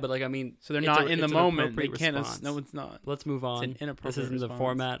 Yeah, but like I mean, so they're it's not a- in the it's an moment. They appropriate can't. response. No, it's not. Let's move on. It's an inappropriate This isn't the response.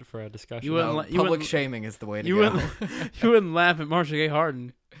 format for a discussion. You wouldn't No, let- you public wouldn't- shaming is the way to You go. wouldn't. You wouldn't laugh at Marsha Gay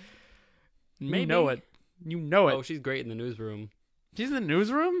Harden. You Maybe. know it. You know it. Oh, she's great in the newsroom, She's in the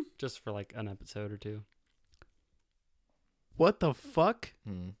newsroom. just for like an episode or two. What the fuck?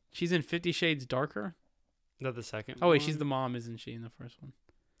 Hmm. She's in 50 Shades Darker. Is that the second? Oh wait, one? she's the mom, isn't she? In the first one.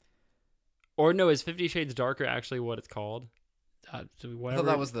 Or no, is 50 Shades Darker actually what it's called? So I whatever.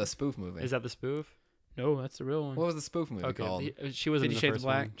 thought that was the spoof movie. Is that the spoof? No, that's the real one. What was the spoof movie called? She was in 50 the Shades first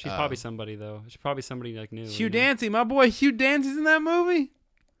Black? one. She's Oh. probably somebody though. She's probably somebody like new. Hugh you know? Dancy, my boy Hugh Dancy's in that movie.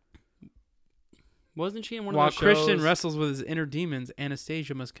 Wasn't she in one While of those Christian shows? wrestles with his inner demons,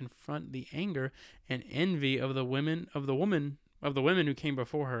 Anastasia must confront the anger and envy of the women who came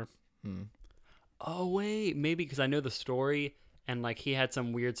before her. Hmm. Oh wait, maybe because I know the story, and like he had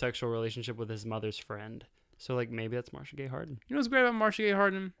some weird sexual relationship with his mother's friend. So like maybe that's Marcia Gay Harden. You know what's great about Marcia Gay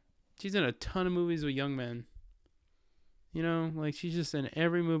Harden? She's in a ton of movies with young men. You know, like she's just in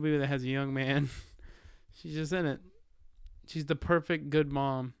every movie that has a young man. She's just in it. She's the perfect good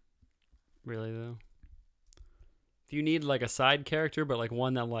mom. Really though. If you need like a side character, but like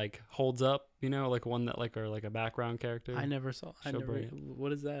one that like holds up, you know, like one that like or like a background character. I never saw. She'll bring it.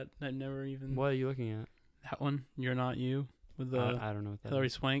 What is that? I never even. What are you looking at? That one. You're Not You with the I don't know what that Hilary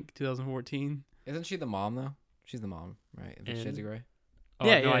is. Swank, 2014. Isn't she the mom though? She's the mom, right? In Shades of In- Grey. Oh,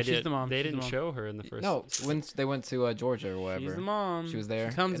 Yeah, I have no yeah, idea. she's the mom. They She's the didn't mom. show her in the first. No, when they went to Georgia or whatever. She's the mom. She was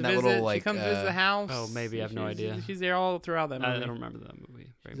there. She comes in that visit. little, like, she comes visit the house. Oh, maybe, I have no idea. She's there all throughout that movie. I don't remember that movie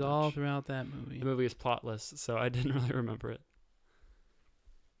very She's much. all throughout that movie. The movie is plotless, so I didn't really remember it.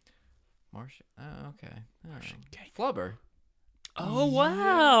 Marcia. Oh, okay. All Marcia right. Gay. Flubber. Oh Yeah.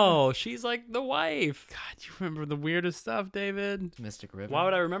 wow, she's like the wife. God, you remember the weirdest stuff, David. Mystic River. Why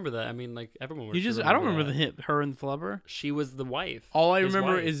would I remember that? I mean, like everyone would. You just I don't remember her and Flubber. She was the wife. All I His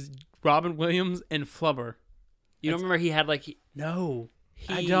remember wife. is Robin Williams and Flubber. You don't remember he had like No.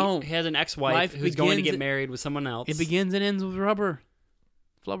 he, I don't. He has an ex-wife Life who's going to begins- get married with someone else. It begins and ends with rubber.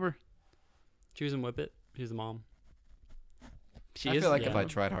 Flubber. She was in Whip It. She's the mom. She I is. feel like yeah. if I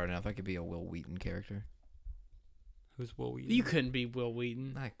tried hard enough, I could be a Will Wheaton character. Who's Will Wheaton? You couldn't be Will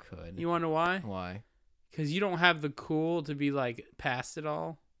Wheaton. I could. You want to know why? Why? Because you don't have the cool to be like past it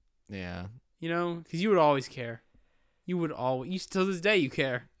all. Yeah. You know? Because you would always care. You would always. You still to this day you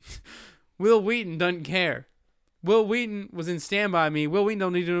care. Will Wheaton doesn't care. Will Wheaton was in Stand By Me. Will Wheaton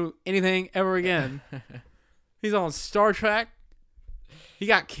don't need to do anything ever again. He's on Star Trek. He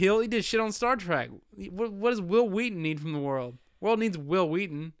got killed. He did shit on Star Trek. What does Will Wheaton need from the world? World needs Will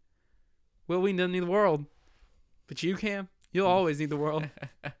Wheaton. Will Wheaton doesn't need the world. But you, Cam, you'll always need the world.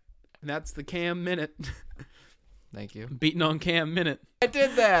 And that's the Cam Minute. Thank you. Beating on Cam Minute. I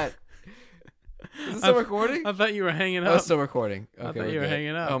did that. Is it still recording? I thought you were hanging Oh, up. it's still recording. Okay, I thought we're you were good.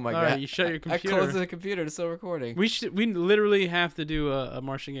 hanging up. Oh my All god! right, you shut your I computer. closed the computer. It's still recording. We literally have to do a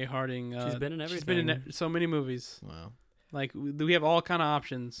Marcia Gay Harding. She's been in She's been in everything. so many movies. Wow. Like we have all kind of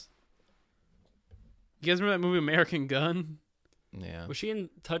options. You guys remember that movie American Gun? Yeah. Was she in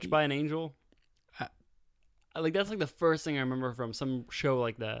Touched by an Angel? Like that's like the first thing I remember from some show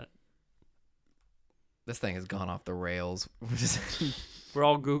like that. This thing has gone off the rails. We're just We're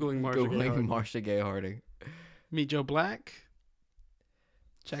all googling Marcia Gay googling Harden. Marcia Gay Harding. Meet Joe Black.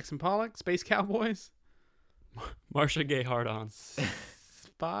 Jackson Pollock. Space Cowboys. Marcia Gay Hard-On.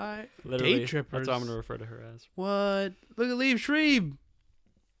 Spy. Literally, Day Trippers. that's what I'm gonna refer to her as. What? Look at Liev Schreiber.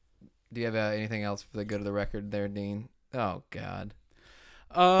 Do you have anything else for the good of the record there, Dean? Oh God.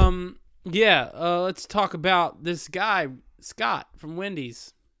 Yeah. Let's talk about this guy Scott from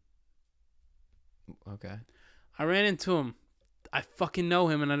Wendy's. Okay. I ran into him. I fucking know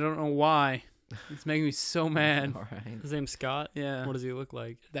him, and I don't know why. It's making me so mad. All right. His name's Scott. Yeah. What does he look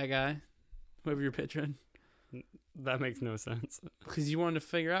like? That guy, whoever you're picturing, That makes no sense. because you wanted to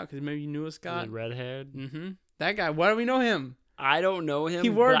figure out, because maybe you knew a Is Scott. he red-haired? Mm-hmm. That guy. Why do we know him? I don't know him. He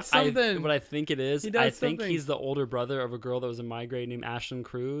but works I- something. What I think it is, He does I think something. he's the older brother of a girl that was in my grade named Ashlyn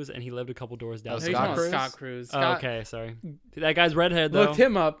Cruz, and he lived a couple doors down. Oh, He's Scott on Cruz? Scott Cruz. Oh, Scott, okay, sorry. That guy's redhead though. Looked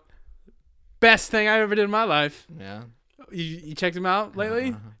him up. Best thing I ever did in my life. Yeah. You checked him out lately?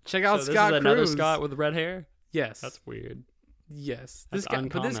 Uh-huh. Check So out this Scott is another Cruz. Scott with red hair. Yes. That's weird. Yes. That's This guy,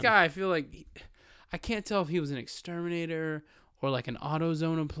 but this uncommon. guy, I feel like I can't tell if he was an exterminator or like an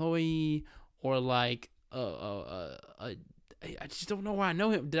AutoZone employee or like I just don't know why I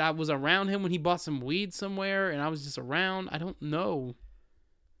know him. Did I was around him when he bought some weed somewhere and I was just around? I don't know.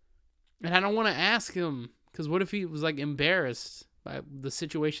 And I don't want to ask him because what if he was like embarrassed by the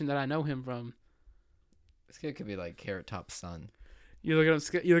situation that I know him from? This kid could be like Carrot Top's son. You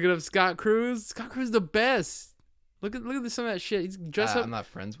looking up Scott Cruz? Scott Cruz is the best. Look at some of that shit. He's dressed up. I'm not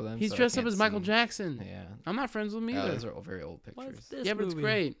friends with him. He's so I dressed up can't as Michael see. Jackson. Yeah. I'm not friends with him Oh, either. those are all very old What's pictures. this Yeah, but it's movie?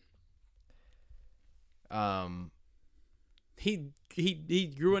 great. Um. He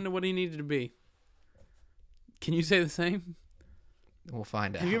grew into what he needed to be. Can you say the same? We'll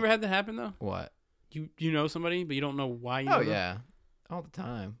find out. Have you ever had that happen though? What? You know somebody, but you don't know why you Oh know them? yeah. All the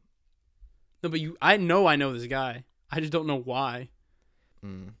time. No, but I know this guy. I just don't know why.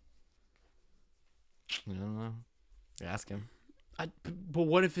 Mm. I don't know. Ask him. But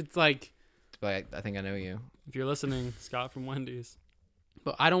what if it's like, But I think I know you. If you're listening, Scott from Wendy's.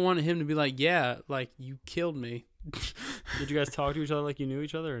 but I don't want him to be like, yeah, like you killed me. Did you guys talk to each other like you knew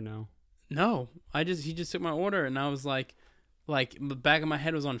each other or no? No, he just took my order, and I was like the back of my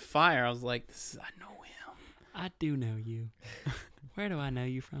head was on fire. I was like, I know him. I do know you. Where do I know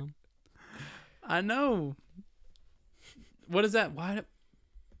you from? I know. What is that? Why?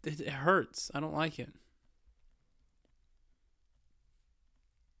 It hurts. I don't like it.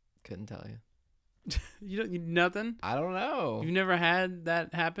 Couldn't tell you. You nothing? I don't know. You've never had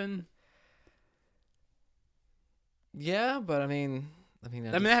that happen? Yeah, but I mean,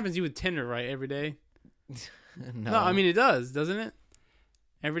 That happens to you with Tinder, right? Every day? no. No, I mean, it does, doesn't it?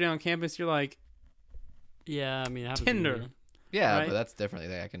 Every day on campus, you're like, Yeah, I mean, it happens to Tinder. me. yeah, right? but that's different.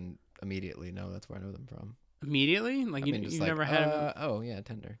 Like, I can immediately know that's where I know them from. Immediately? Like, I mean, just you've like, never had... oh yeah,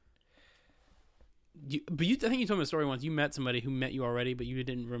 Tinder. I think you told me a story once. You met somebody who met you already, but you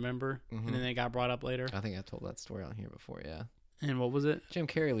didn't remember, Mhm. and then they got brought up later. I think I told that story on here before. Yeah. And what was it? Jim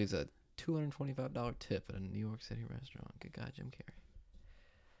Carrey leaves a $225 tip at a New York City restaurant. Good guy, Jim Carrey.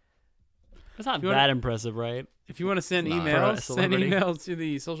 That's not You that wanna- impressive, right? If you want to send It's not. For a emails, send celebrity. emails to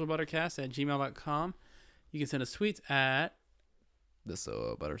the socialbuttercast@gmail.com. You can send us tweets at This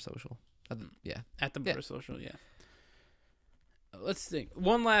Butter Social. Yeah. the Yeah. Butter Social, yeah. Let's think.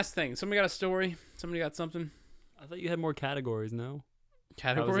 One last thing. Somebody got a story? Somebody got something? I thought you had more categories, no?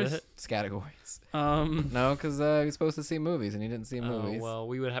 Categories? it? It's categories. Um. No, because he was supposed to see movies and he didn't see movies. Well,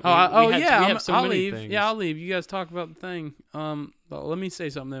 we would have. Oh, we yeah. have so I'll many leave. things. Yeah, I'll leave. You guys talk about the thing. But let me say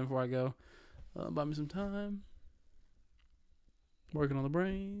something then before I go. Buy me some time. Working on the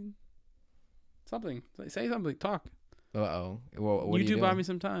brain. Something. Say something. Talk. Uh-oh. Well, what you are do you buy doing? me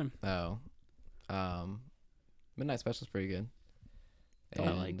some time. Oh. Midnight Special's pretty good. Don't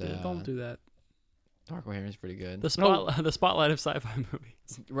I liked it. Don't do that. Dark O'Hara's pretty good. the spotlight of sci-fi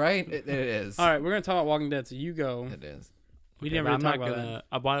movies. Right? It is. All right, we're gonna talk about Walking Dead. So you go. It is. We Okay, never but did talk about that.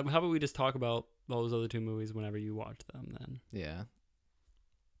 How about we just talk about those other two movies whenever you watch them? Then Yeah.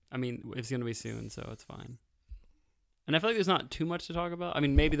 I mean, it's gonna be soon, so it's fine. And I feel like there's not too much to talk about. I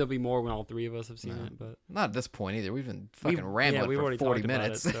mean, maybe there'll be more when all three of us have seen No. it, but Not at this point either. We've been fucking rambling we've for already 40 talked about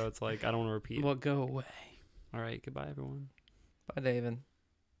minutes. it, so it's like I don't want to repeat. Well, go away. All right, goodbye, everyone. Bye, David.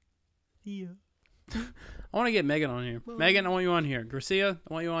 Yeah. I want to get Megan on here. Megan, I want you on here. Garcia,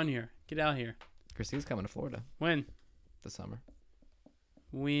 I want you on here. Get out here. Christy's coming to Florida When? this summer.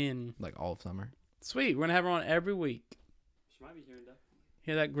 When? Like all of summer. Sweet. We're gonna have her on every week. She might be here in Dublin.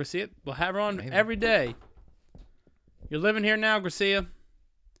 Hear that, Garcia? We'll have her on Maybe. every day. You're living here now, Garcia.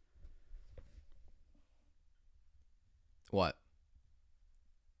 What?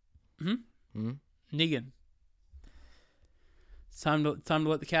 Hmm? Hmm? Negan. It's time to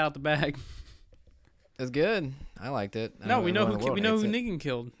let the cat out the bag. It's good. I liked it. I No, know we know everyone in the who world hates it. Negan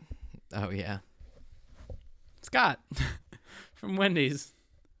killed. Oh, yeah. Scott from Wendy's.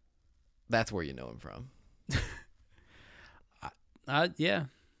 That's where you know him from. Yeah.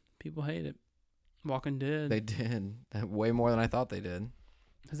 People hate it. Walking Dead. They did. Way more than I thought they did.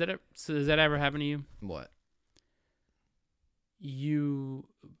 Does that ever happen to you? What? You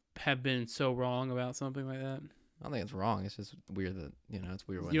have been so wrong about something like that? I don't think it's wrong. It's just weird that, it's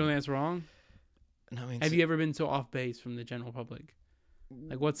weird when You don't think that's wrong? No, I mean, Have you ever been so off base from the general public?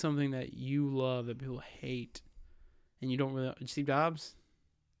 Like, what's something that you love that people hate, and you don't really? Steve Jobs.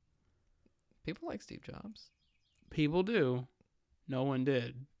 people like Steve Jobs? People do. No one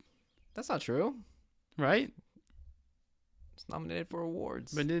did. That's not true. Right? It's nominated for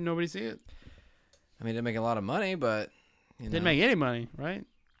awards. But didn't nobody see it? I mean, it didn't make a lot of money, but Didn't make any money, right?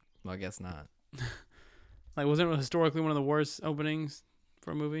 Well, I guess not. Like, wasn't it historically one of the worst openings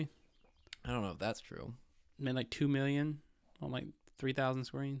for a movie? I don't know if that's true. Made like $2 million on like 3,000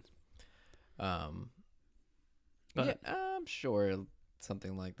 screens. But But- yeah, I'm sure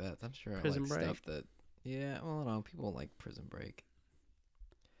something like that. I'm sure Prison I like Break. stuff that. Yeah, well, no, people don't like Prison Break.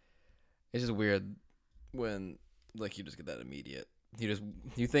 It's just weird when like you just get that immediate.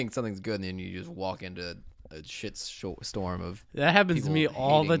 You think something's good and then you just walk into a storm of. That happens to me People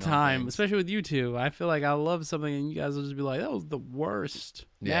all the hating on time, things. especially with you two. I feel like I love something and you guys will just be like, that was the worst.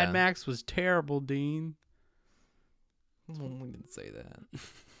 Yeah. Mad Max was terrible, Dean. We didn't say that.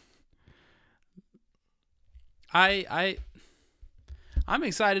 I'm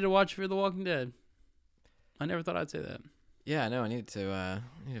excited to watch Fear the Walking Dead. I never thought I'd say that. Yeah, I know. I need to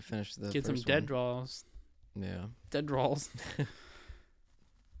finish the. Get some first dead one. draws. Yeah, Dead draws.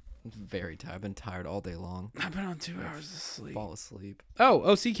 I'm very tired. I've been tired all day long. I've been on 2 hours of sleep. Fall asleep. Oh,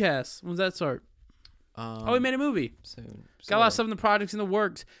 OC Cast. When's that start? We made a movie. soon. Got a lot of stuff in the projects in the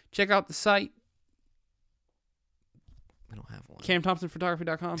works. Check out the site, We don't have one.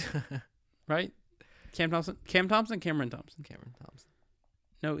 CamThompsonPhotography.com. Right? Cam Thompson, Cameron Thompson. Cameron Thompson.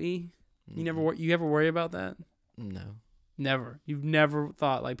 No E. You Mm-mm. never. You ever worry about that? No. Never. You've never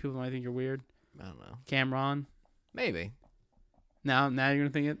thought like people might think you're weird. I don't know. Cameron. Maybe. Now you're gonna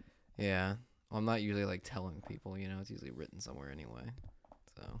think it. Yeah. Well, I'm not usually like telling people. You know, it's usually written somewhere anyway.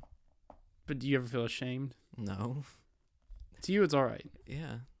 So. But do you ever feel ashamed? No. To you, it's all right.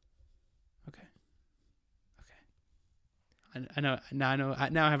 Yeah. I know. Now I know.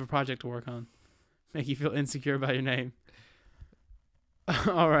 Now I have a project to work on. Make you feel insecure about your name.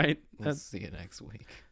 All right. We'll see you next week.